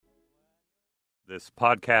This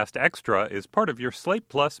podcast extra is part of your Slate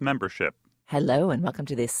Plus membership. Hello and welcome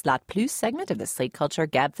to the Slate Plus segment of the Slate Culture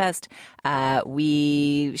Gabfest.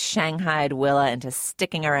 We shanghaied Willa into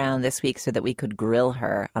sticking around this week so that we could grill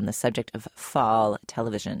her on the subject of fall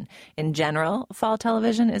television. In general, fall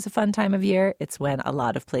television is a fun time of year. It's when a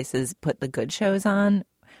lot of places put the good shows on,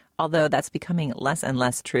 although that's becoming less and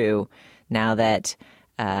less true now that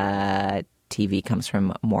TV comes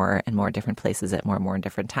from more and more different places at more and more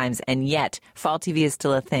different times. And yet, fall TV is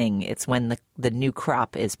still a thing. It's when the new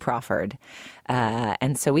crop is proffered.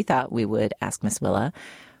 And so we thought we would ask Miss Willa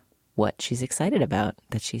what she's excited about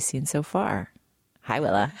that she's seen so far. Hi,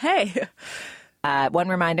 Willa. Hey. One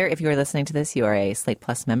reminder, if you are listening to this, you are a Slate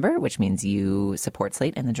Plus member, which means you support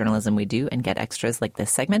Slate and the journalism we do and get extras like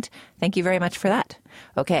this segment. Thank you very much for that.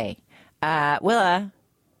 Okay. Willa,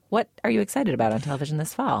 what are you excited about on television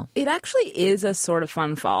this fall? It actually is a sort of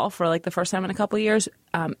fun fall for like the first time in a couple of years,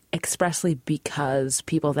 expressly because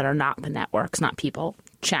people that are not the networks, not people,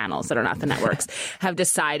 channels that are not the networks, have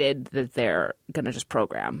decided that they're going to just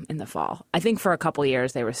program in the fall. I think for a couple of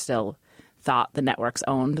years they were still thought the networks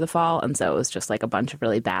owned the fall, and so it was just like a bunch of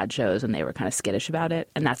really bad shows and they were kind of skittish about it,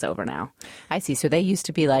 and that's over now. I see. So they used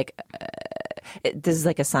to be like... this is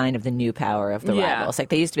like a sign of the new power of the rivals. Like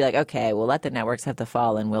they used to be like, okay, we'll let the networks have the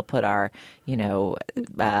fall and we'll put our,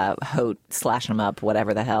 Hote, slash them up,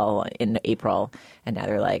 whatever the hell, in April. And now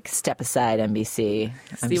they're like, step aside, NBC.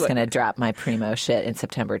 I'm just going to drop my primo shit in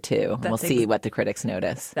September too. And we'll see what the critics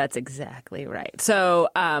notice. That's exactly right. So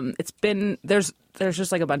it's been there's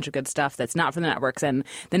just like a bunch of good stuff that's not for the networks, and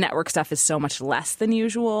the network stuff is so much less than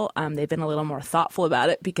usual. They've been a little more thoughtful about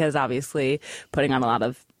it because obviously putting on a lot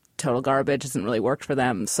of total garbage hasn't really worked for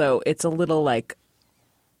them. So it's a little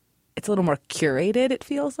more curated, it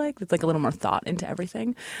feels like. It's like a little more thought into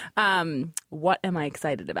everything. What am I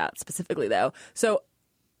excited about specifically, though? So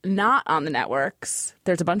not on the networks.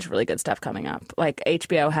 There's a bunch of really good stuff coming up. Like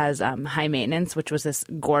HBO has High Maintenance, which was this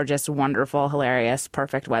gorgeous, wonderful, hilarious,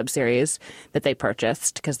 perfect web series that they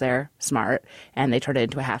purchased because they're smart, and they turned it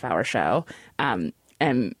into a half-hour show.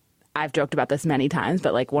 And I've joked about this many times,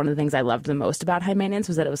 but like one of the things I loved the most about High Maintenance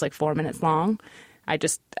was that it was like 4 minutes long. It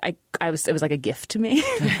was like a gift to me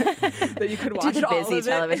that you could watch all of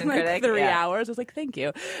it in like 3 hours. I was like, thank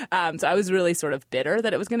you. So I was really sort of bitter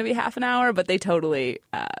that it was going to be half an hour, but they totally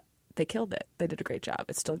they killed it. They did a great job.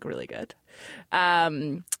 It's still really good.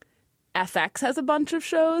 FX has a bunch of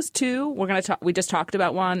shows too. We just talked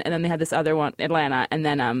about one, and then they had this other one, Atlanta, and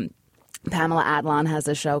then Pamela Adlon has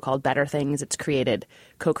a show called Better Things. It's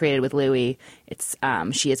co-created with Louis.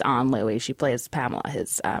 She is on Louis. She plays Pamela,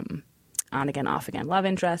 his on-again, off-again love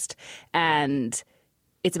interest. And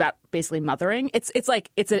it's about basically mothering. It's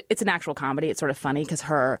an actual comedy. It's sort of funny because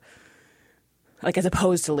her, like as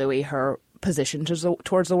opposed to Louis, her position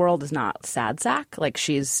towards the world is not sad sack. Like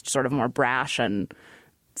she's sort of more brash and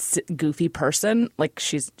goofy person. Like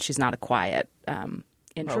she's not a quiet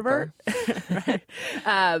introvert. Right.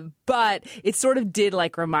 But it sort of did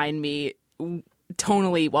like remind me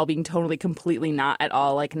tonally, while being totally completely not at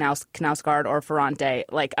all like Knausgaard or Ferrante,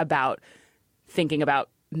 like about thinking about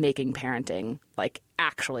making parenting like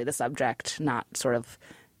actually the subject, not sort of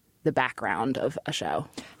the background of a show.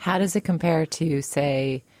 How does it compare to,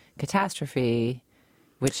 say, Catastrophe,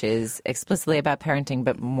 which is explicitly about parenting,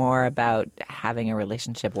 but more about having a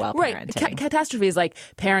relationship while parenting? Right. Catastrophe is like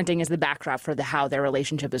parenting is the backdrop for how their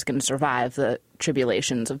relationship is going to survive the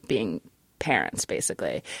tribulations of being parents,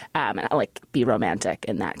 basically, and like be romantic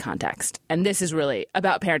in that context. And this is really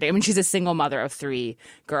about parenting. I mean, she's a single mother of 3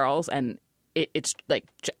 girls, and it's like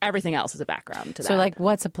everything else is a background to that. So, like,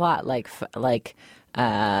 what's a plot like?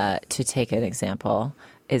 To take an example.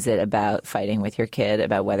 Is it about fighting with your kid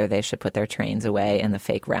about whether they should put their trains away in the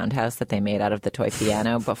fake roundhouse that they made out of the toy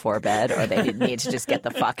piano before bed, or they need to just get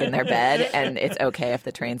the fuck in their bed and it's okay if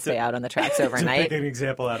the trains stay out on the tracks overnight? To pick an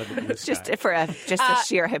example out of the blue sky. Just for a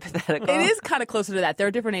sheer hypothetical. It is kind of closer to that. There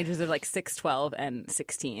are different ages. There's like 6, 12, and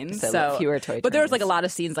 16. So fewer toy trains. But there was like a lot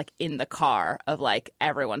of scenes like in the car of like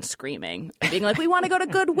everyone screaming, being like, "We want to go to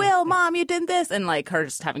Goodwill, Mom, you did this," and like her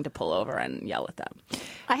just having to pull over and yell at them.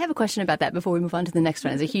 I have a question about that before we move on to the next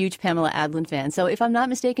one. As a huge Pamela Adlon fan, so if I'm not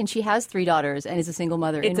mistaken, she has 3 daughters and is a single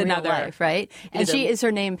mother in real life, right? And is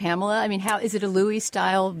her name Pamela? I mean, how is it a Louis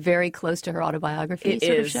style, very close to her autobiography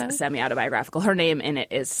sort of show? It is semi-autobiographical. Her name in it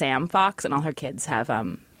is Sam Fox, and all her kids have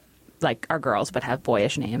like are girls but have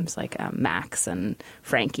boyish names like Max and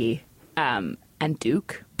Frankie and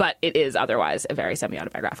Duke. But it is otherwise a very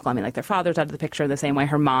semi-autobiographical. I mean, like their father's out of the picture in the same way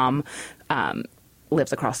her mom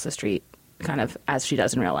lives across the street, kind of as she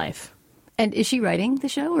does in real life. And is she writing the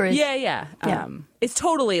show? Or is... Yeah. It's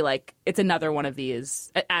totally like, it's another one of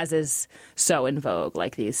these, as is so in vogue,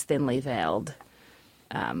 like these thinly veiled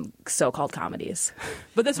so-called comedies.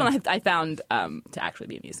 But this one I found to actually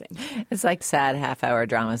be amusing. It's like sad half-hour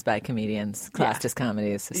dramas by comedians, classist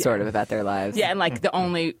comedies, sort of about their lives. Yeah, and like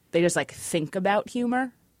they just like think about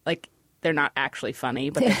humor. Like they're not actually funny,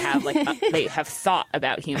 but they have like they have thought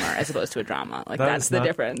about humor as opposed to a drama. Like that's the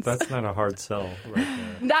difference. That's not a hard sell right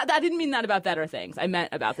there. I didn't mean that about Better Things. I meant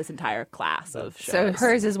about this entire class of shows. So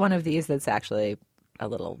hers is one of these that's actually a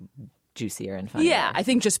little juicier and funnier. Yeah, I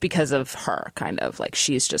think just because of her, kind of like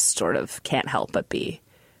she's just sort of can't help but be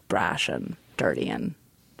brash and dirty and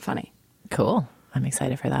funny. Cool. I'm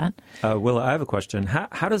excited for that. Willa, I have a question.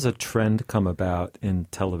 How does a trend come about in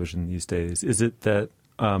television these days? Is it that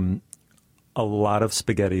a lot of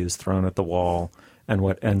spaghetti is thrown at the wall and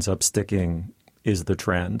what ends up sticking is the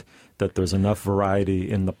trend? That there's enough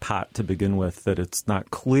variety in the pot to begin with that it's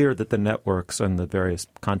not clear that the networks and the various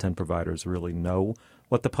content providers really know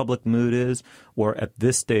what the public mood is? Or at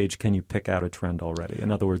this stage, can you pick out a trend already?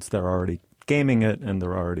 In other words, they're already gaming it and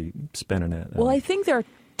they're already spinning it. Well, I think there are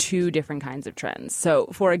two different kinds of trends. So,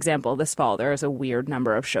 for example, this fall, there is a weird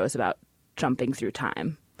number of shows about jumping through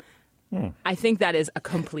time. I think that is a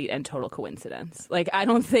complete and total coincidence. Like, I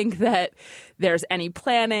don't think that there's any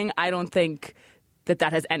planning. I don't think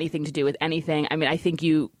that has anything to do with anything. I mean, I think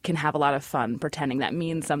you can have a lot of fun pretending that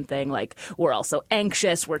means something. Like, we're all so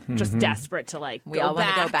anxious. We're just desperate to, like, we all want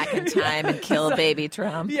to go back in time and kill baby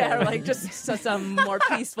Trump. Yeah, or, like, just some more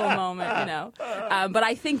peaceful moment, you know. But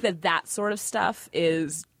I think that sort of stuff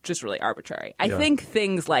is just really arbitrary. I think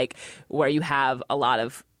things like where you have a lot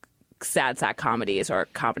of sad sack comedies or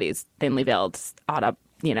comedies thinly veiled,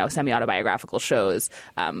 semi-autobiographical shows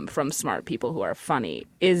from smart people who are funny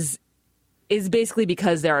is basically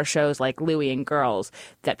because there are shows like Louie and Girls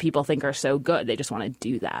that people think are so good. They just want to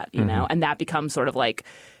do that, you know? And that becomes sort of like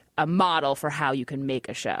a model for how you can make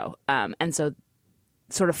a show. And so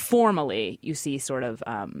sort of formally you see sort of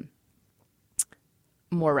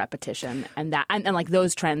more repetition and like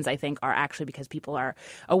those trends, I think, are actually because people are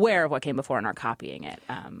aware of what came before and are copying it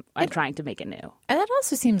and trying to make it new. And that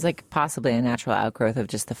also seems like possibly a natural outgrowth of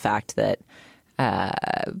just the fact that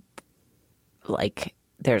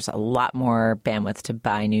there's a lot more bandwidth to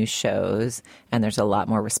buy new shows, and there's a lot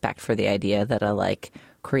more respect for the idea that a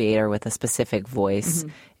creator with a specific voice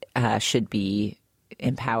should be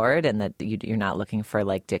empowered, and that you're not looking for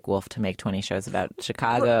Dick Wolf to make 20 shows about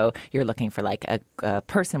Chicago. You're looking for a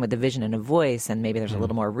person with a vision and a voice, and maybe there's a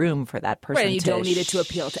little more room for that person. Right, and you don't need it to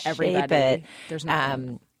appeal to everybody. There's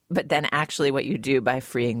no. But then actually what you do by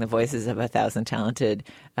freeing the voices of 1,000 talented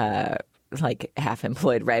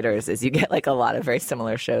half-employed writers is you get a lot of very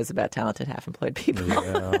similar shows about talented half-employed people.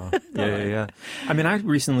 Yeah. I mean, I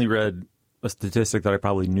recently read a statistic that I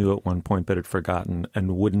probably knew at one point but had forgotten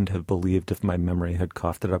and wouldn't have believed if my memory had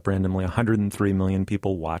coughed it up randomly. 103 million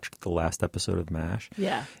people watched the last episode of MASH.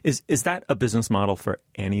 Yeah. Is that a business model for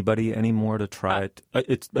anybody anymore to try it?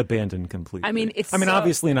 It's abandoned completely. I mean,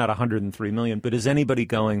 obviously not 103 million, but is anybody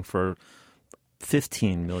going for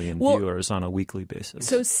 15 million viewers on a weekly basis?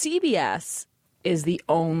 So CBS is the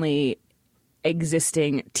only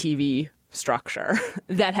existing TV structure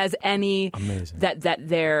that has any amazing that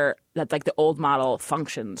the old model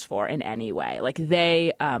functions for in any way. Like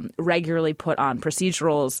they regularly put on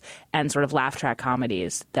procedurals and sort of laugh track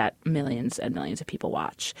comedies that millions and millions of people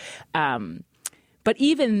watch. But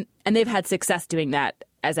and they've had success doing that,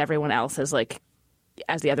 as everyone else has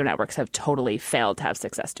as the other networks have totally failed to have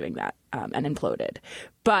success doing that and imploded.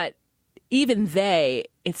 But even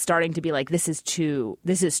it's starting to be this is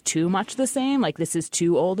too much the same. This is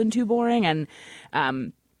too old and too boring. And,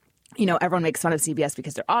 everyone makes fun of CBS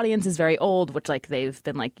because their audience is very old, which they've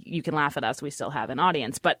been you can laugh at us. We still have an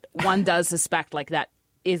audience. But one does suspect that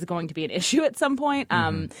is going to be an issue at some point.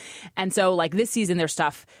 And so this season, their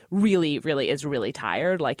stuff really, really is really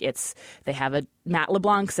tired. They have a Matt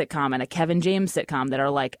LeBlanc sitcom and a Kevin James sitcom that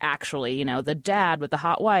are actually, the dad with the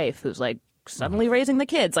hot wife who's suddenly raising the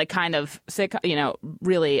kids, kind of sick,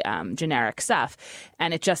 really generic stuff.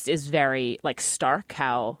 And it just is very stark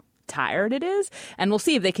how tired it is. And we'll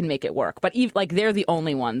see if they can make it work. But they're the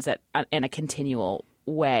only ones that in a continual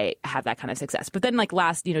way have that kind of success. But then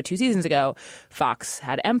last 2 seasons ago, Fox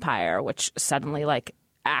had Empire, which suddenly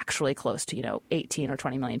actually close to 18 or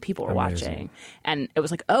 20 million people were watching. And it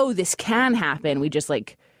was oh, this can happen. We just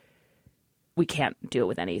we can't do it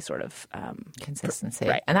with any sort of consistency.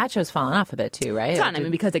 Right. And that show's fallen off a bit too, right? A ton. I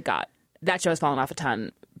mean, because that show has fallen off a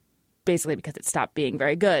ton basically because it stopped being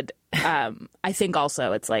very good. I think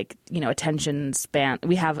also it's like, attention span.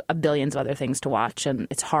 We have billions of other things to watch, and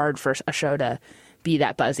it's hard for a show to be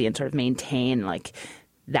that buzzy and sort of maintain like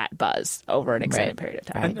that buzz over an extended period of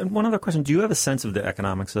time. And one other question: do you have a sense of the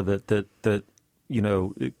economics of it? That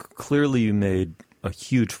clearly you made a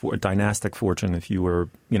huge dynastic fortune if you were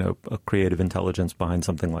a creative intelligence behind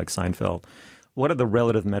something like Seinfeld. What are the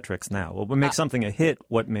relative metrics now? What makes something a hit?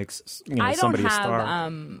 What makes somebody a star?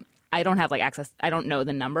 I don't have access. I don't know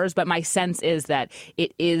the numbers, but my sense is that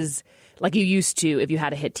it is like you used to. If you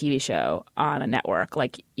had a hit TV show on a network,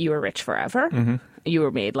 like you were rich forever. Mm-hmm. You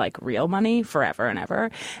were made like real money forever and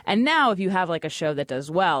ever. And now, if you have like a show that does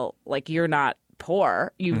well, like you're not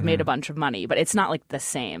poor. You've made a bunch of money, but it's not like the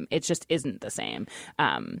same. It just isn't the same.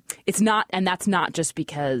 It's not, and that's not just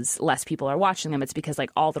because less people are watching them. It's because like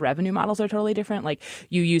all the revenue models are totally different. Like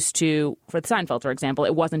you used to, for Seinfeld, for example,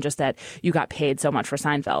 it wasn't just that you got paid so much for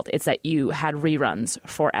Seinfeld. It's that you had reruns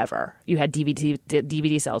forever. You had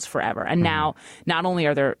DVD sales forever. And now, not only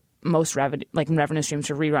are there most revenue streams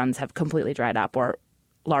for reruns have completely dried up or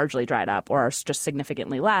largely dried up or are just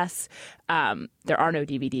significantly less. There are no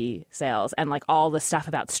DVD sales, and like all the stuff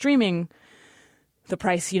about streaming, the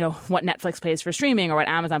price, what Netflix pays for streaming or what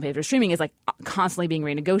Amazon pays for streaming is like constantly being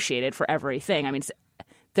renegotiated for everything. I mean,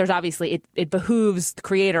 there's obviously it behooves the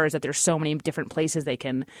creators that there's so many different places they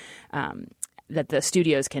can that the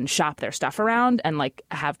studios can shop their stuff around and like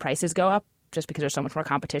have prices go up just because there's so much more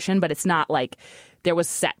competition. But it's not like there was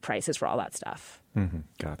set prices for all that stuff. Mm-hmm.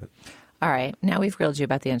 Got it. All right. Now we've grilled you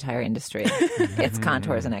about the entire industry, its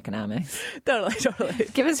contours and economics. Totally.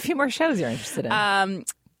 Give us a few more shows you're interested in.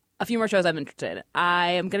 A few more shows I'm interested in.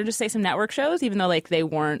 I am going to just say some network shows, even though like they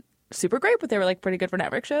weren't super great, but they were like pretty good for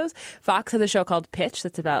network shows. Fox has a show called Pitch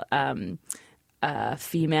that's about a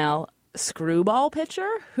female screwball pitcher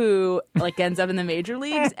who like ends up in the major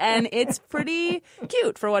leagues, and it's pretty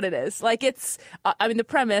cute for what it is. Like it's, the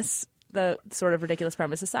premise, the sort of ridiculous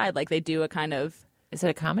premise aside, like they do a kind of. Is it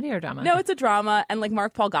a comedy or a drama? No, it's a drama. And like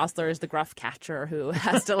Mark Paul Gosselaar is the gruff catcher who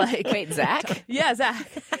has to like... Wait, Zach? Yeah, Zach.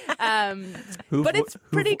 But it's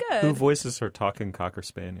pretty good. Who voices her talking Cocker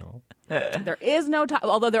Spaniel? There is no...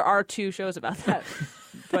 although there are 2 shows about that.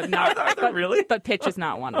 But not really? But Pitch is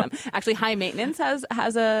not one of them. Actually, High Maintenance has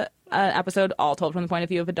an episode all told from the point of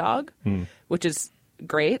view of a dog, which is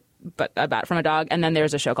great, but about from a dog. And then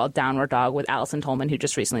there's a show called Downward Dog with Allison Tolman, who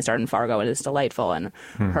just recently started in Fargo and is delightful. And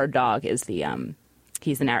her dog is the...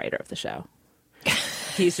 he's the narrator of the show.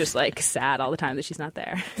 He's just like sad all the time that she's not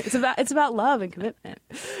there. It's about love and commitment.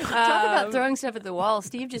 Talk about throwing stuff at the wall.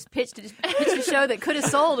 Steve just pitched a show that could have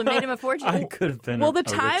sold and made him a fortune. I could have been. Well, the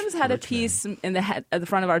Times had a piece in at the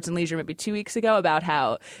front of Arts and Leisure maybe 2 weeks ago about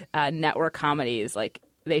how network comedies, like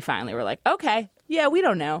they finally were like, okay, yeah, we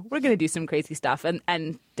don't know, we're going to do some crazy stuff,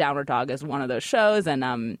 and Downward Dog is one of those shows.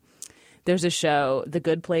 And there's a show, The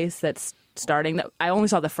Good Place, that's starting that I only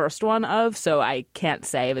saw the first one of, so I can't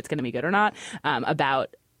say if it's going to be good or not,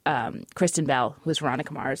 about Kristen Bell, who's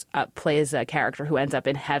Veronica Mars, plays a character who ends up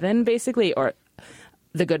in heaven, basically, or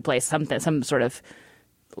the good place, some sort of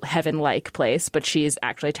heaven-like place, but she's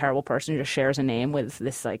actually a terrible person who just shares a name with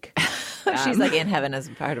this, like... she's like in heaven as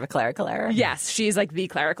part of a clerical error? Yes, she's like the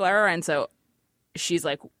clerical error, and so she's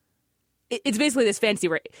like... It's basically this fantasy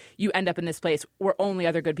where you end up in this place where only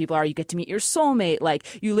other good people are. You get to meet your soulmate. Like,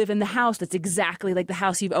 you live in the house that's exactly like the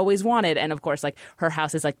house you've always wanted. And, of course, like, her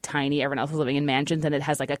house is, like, tiny. Everyone else is living in mansions, and it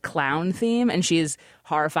has, like, a clown theme. And she's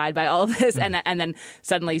horrified by all of this. And then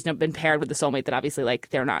suddenly he's been paired with the soulmate that obviously, like,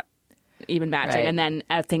 they're not even matching. Right. And then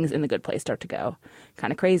things in The Good Place start to go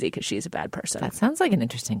kind of crazy because she's a bad person. That sounds like an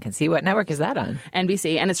interesting conceit. What network is that on?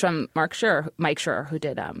 NBC. And it's from Mike Schur, who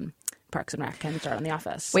did... Parks and Rec and start on The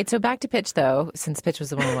Office. Wait, so back to Pitch, though, since Pitch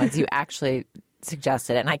was one of the ones you actually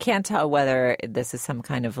suggested. And I can't tell whether this is some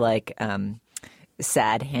kind of like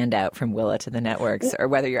sad handout from Willa to the networks or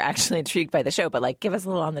whether you're actually intrigued by the show. But like, give us a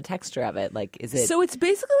little on the texture of it. Like, is it... So it's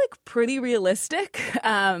basically like pretty realistic.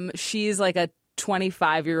 She's like a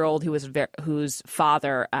 25-year-old whose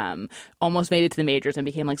father almost made it to the majors and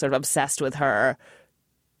became like sort of obsessed with her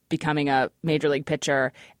becoming a major league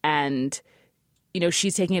pitcher. And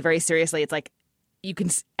she's taking it very seriously. It's like you can,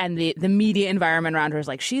 and the media environment around her is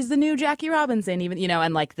like, she's the new Jackie Robinson, even,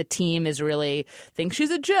 and like the team is really thinks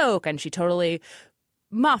she's a joke, and she totally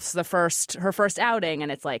muffs her first outing,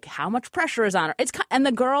 and it's like, how much pressure is on her? And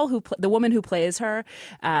the girl the woman who plays her,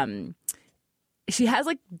 she has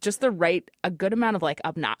like just a good amount of like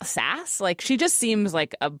sass. Like she just seems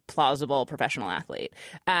like a plausible professional athlete.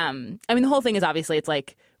 I mean, the whole thing is obviously it's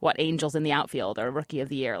like what Angels in the Outfield or Rookie of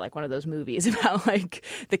the Year, like one of those movies about like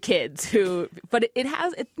the kids who. But it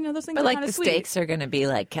has those things. But are like kind of the sweet. stakes are going to be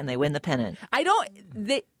like, can they win the pennant?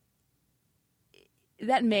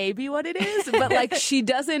 That may be what it is, but like she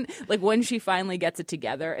doesn't like when she finally gets it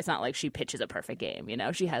together. It's not like she pitches a perfect game.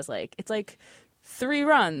 She has like it's like 3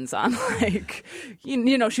 runs on like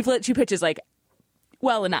she pitches like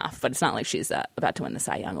well enough, but it's not like she's about to win the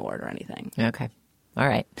Cy Young Award or anything. Okay, all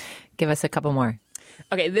right, give us a couple more.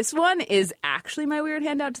 Okay, this one is actually my weird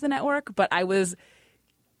handout to the network, but I was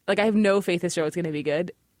like, I have no faith this show is going to be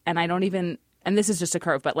good, and I don't even. And this is just a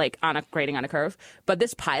curve, but like grading on a curve. But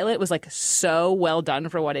this pilot was like so well done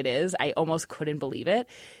for what it is. I almost couldn't believe it.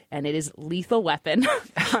 And it is Lethal Weapon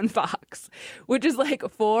on Fox, which is like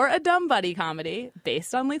for a dumb buddy comedy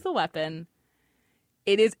based on Lethal Weapon.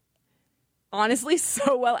 It is honestly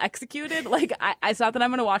so well executed. Like it's not that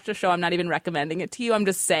I'm going to watch the show. I'm not even recommending it to you. I'm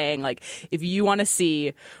just saying like if you want to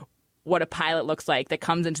see what a pilot looks like that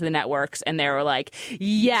comes into the networks and they're like,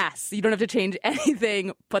 yes, you don't have to change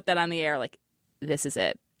anything, put that on the air. Like, this is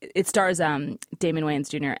it. It stars Damon Wayans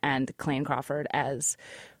Jr. and Clayne Crawford as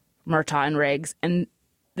Murtaugh and Riggs, and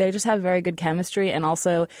they just have very good chemistry. And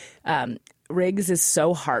also, Riggs is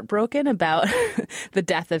so heartbroken about the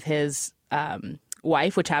death of his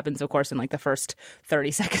wife, which happens, of course, in like the first 30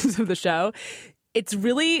 seconds of the show. It's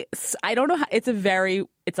really, I don't know how,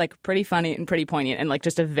 it's like pretty funny and pretty poignant and like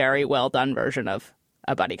just a very well done version of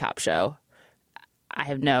a buddy cop show. I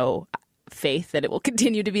have no faith that it will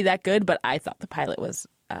continue to be that good, but I thought the pilot was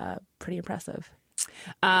pretty impressive.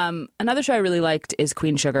 Another show I really liked is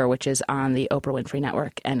Queen Sugar, which is on the Oprah Winfrey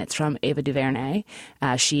Network, and it's from Ava DuVernay.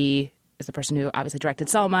 She is the person who obviously directed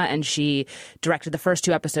Selma, and she directed the first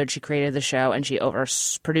 2 episodes. She created the show, and she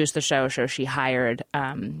overproduced the show. So she hired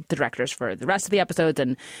the directors for the rest of the episodes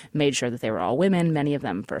and made sure that they were all women, many of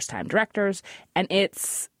them first-time directors. And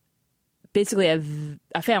it's basically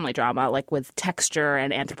a family drama, like with texture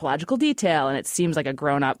and anthropological detail, and it seems like a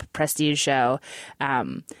grown-up prestige show.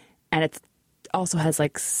 And it also has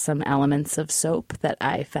like some elements of soap that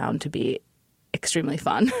I found to be extremely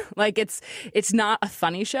fun. Like it's not a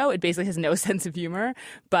funny show. It basically has no sense of humor,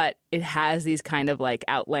 but it has these kind of like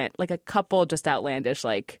like a couple just outlandish,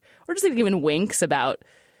 like, or just like even winks about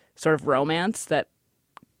sort of romance that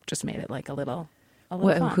just made it like a little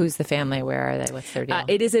fun. Who's the family? Where are they? What's their deal?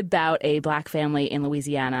 It is about a black family in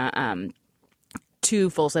Louisiana, 2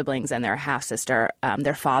 full siblings and their half sister.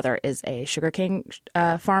 Their father is a sugarcane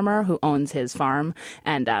farmer who owns his farm,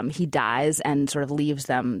 and he dies and sort of leaves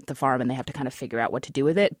them the farm, and they have to kind of figure out what to do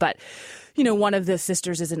with it. But one of the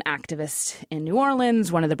sisters is an activist in New Orleans.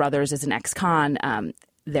 One of the brothers is an ex-con.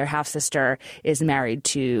 Their half sister is married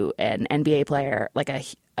to an NBA player, like a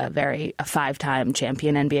 5-time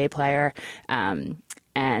champion NBA player,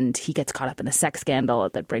 and he gets caught up in a sex scandal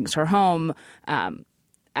that brings her home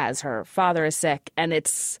as her father is sick. And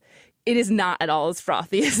it is not at all as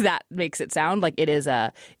frothy as that makes it sound. Like it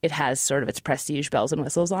has sort of its prestige bells and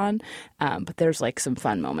whistles on, but there's like some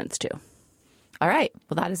fun moments too. All right.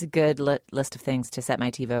 Well, that is a good list of things to set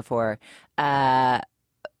my TiVo for.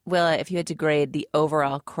 Willa, if you had to grade the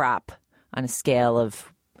overall crop on a scale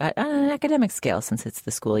of on an academic scale, since it's the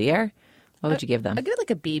school year, what would you give them? I'd give it like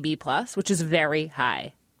a BB plus, which is very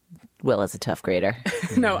high. Willa's a tough grader.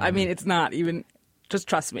 No, I mean, it's not even. Just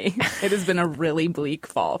trust me. It has been a really bleak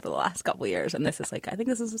fall for the last couple of years, and this is like, I think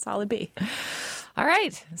this is a solid B. All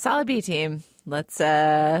right, solid B team. Let's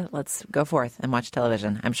go forth and watch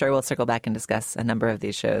television. I'm sure we'll circle back and discuss a number of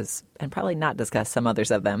these shows, and probably not discuss some others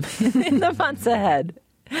of them in the months ahead.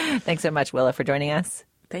 Thanks so much, Willa, for joining us.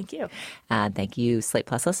 Thank you. Thank you, Slate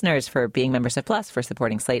Plus listeners, for being members of Plus, for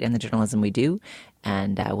supporting Slate and the journalism we do.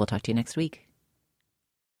 And we'll talk to you next week.